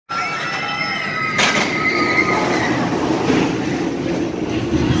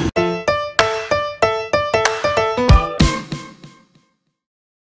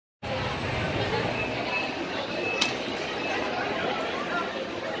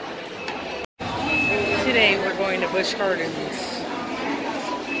Today we're going to Busch Gardens.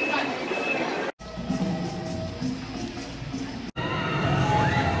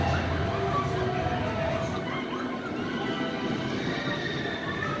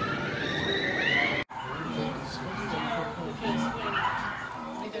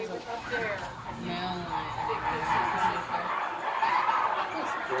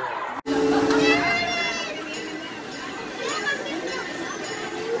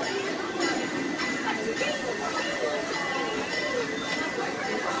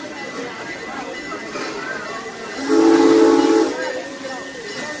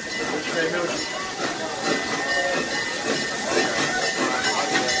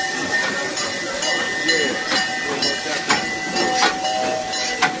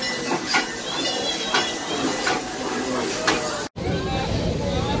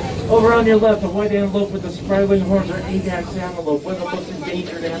 Over on your left, a white antelope with the spiraling horns, or Adax antelope, one of the most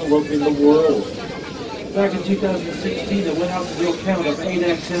endangered antelope in the world. Back in 2016, they went out to do a count of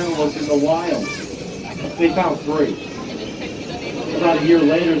Adax antelope in the wild. They found 3. About a year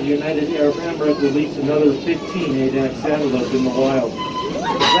later, the United Arab Emirates released another 15 Adax antelope in the wild.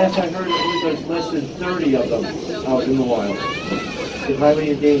 Last I heard, there's less than 30 of them out in the wild. They're highly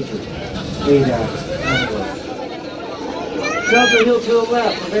endangered Adax antelope. Down the hill to the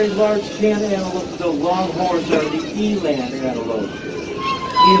left, a very large tan antelope with the long horns are the eland antelope.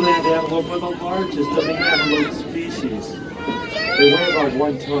 Eland antelope are the largest of the antelope species. They weigh about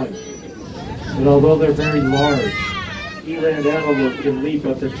 1 ton. And although they're very large, eland antelope can leap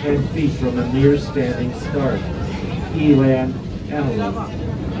up to 10 feet from a near standing start. Eland antelope.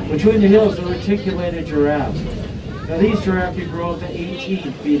 Between the hills, a reticulated giraffe. Now these giraffes can grow up to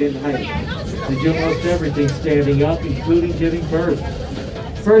 18 feet in height. They do most everything standing up, including giving birth.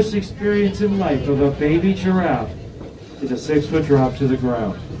 First experience in life of a baby giraffe is a 6-foot drop to the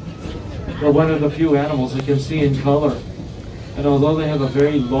ground. They're one of the few animals that can see in color. And although they have a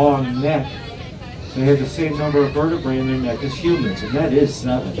very long neck, they have the same number of vertebrae in their neck as humans, and that is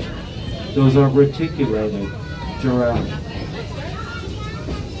 7. Those are reticulated giraffes.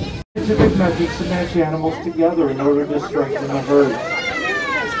 Scientific methods to match animals together in order to strengthen the herd.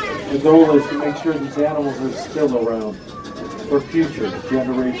 The goal is to make sure these animals are still around for future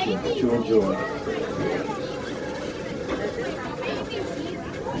generations to enjoy.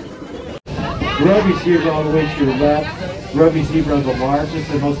 Ruby zebra all the way to your left. Ruby zebra are the largest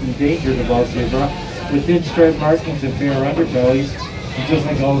and most endangered of all zebra, with thin striped markings and bare underbellies. And just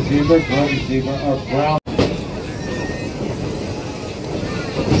like all zebras, Ruby zebra are brown.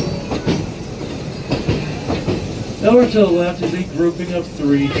 Over to the left is a grouping of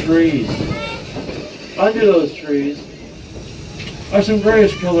 3 trees. Under those trees are some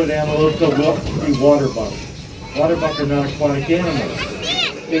grayish colored antelope called the waterbuck. Waterbuck are not aquatic animals.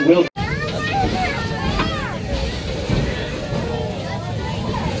 They will.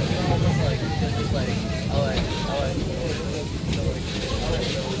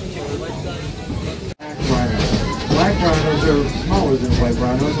 Black rhinos are smaller than white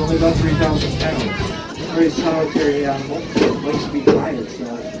rhinos, only about 3,000 pounds. Very solitary animal, likes to be by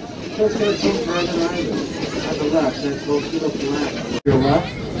itself. So it's got some private island. On the left, that's close to the black. To your left,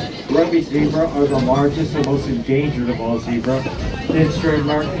 Ruby zebra are the largest and most endangered of all zebra. Thin straight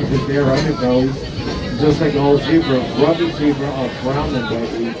markings and bare underbellies. Just like all zebra, Ruby zebra are brown and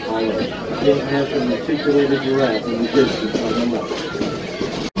white in color. They have a reticulated giraffe in the distance on the left.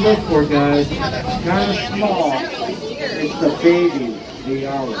 Look for guys, kind of small. It's the baby, the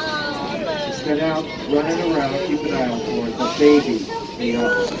owl. Get out, running around, keep an eye out for it. The baby, the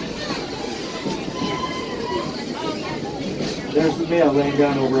owl. There's the male laying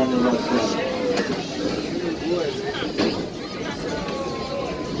down over on the left side.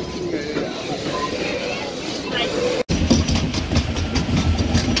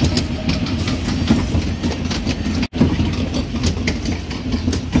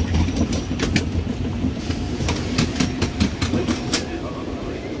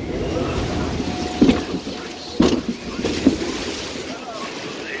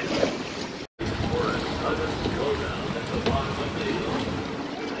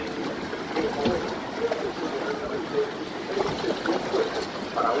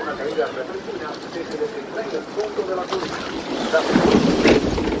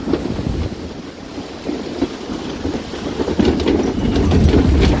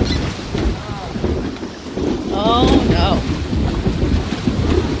 Oh no.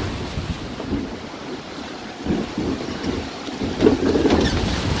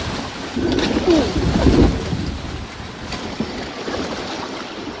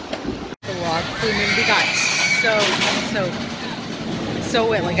 The log flew in. We got so so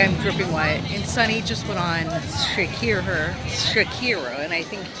wet, like I'm dripping wet. And Sunny just went on Shakira, and I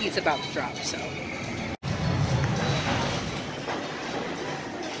think he's about to drop, so.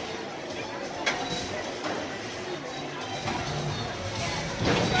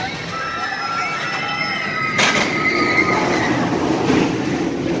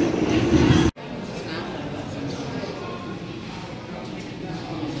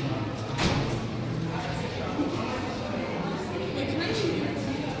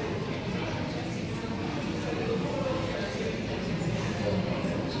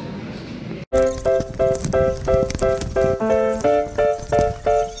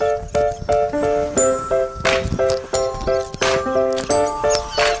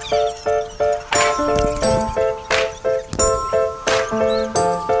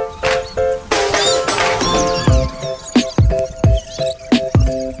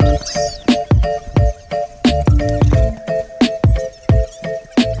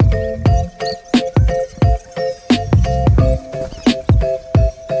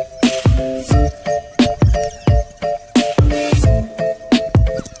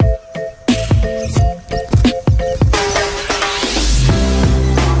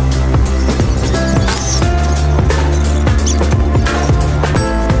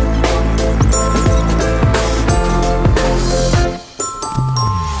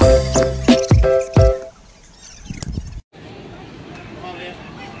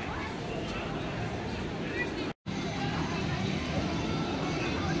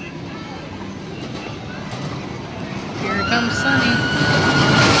 Here comes Sunny.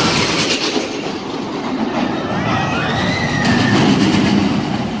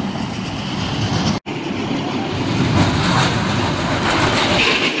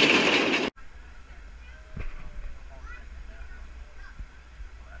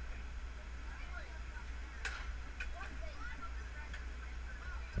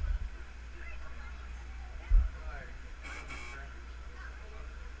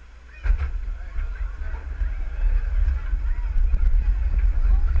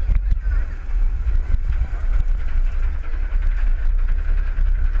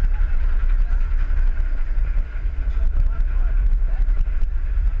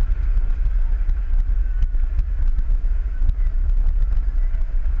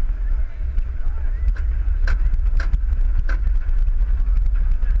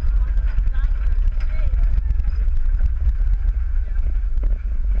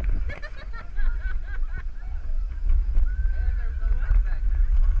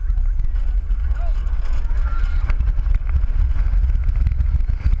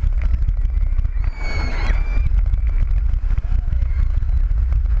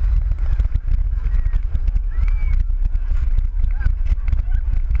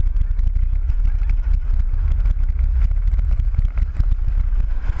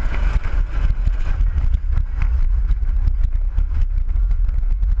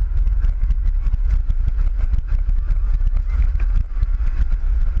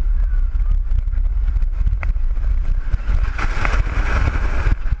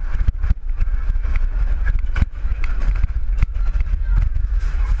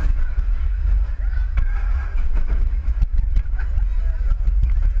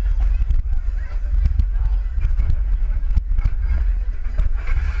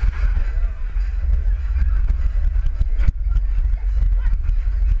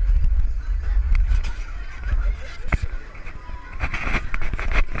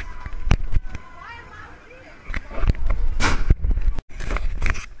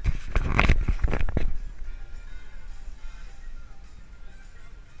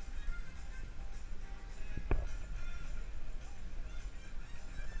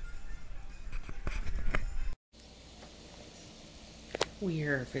 We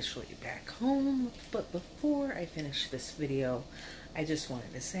are officially back home, but before I finish this video, I just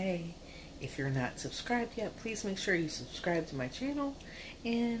wanted to say, if you're not subscribed yet, please make sure you subscribe to my channel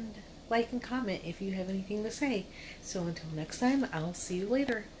and like and comment if you have anything to say. So until next time, I'll see you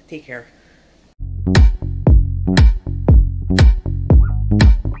later. Take care.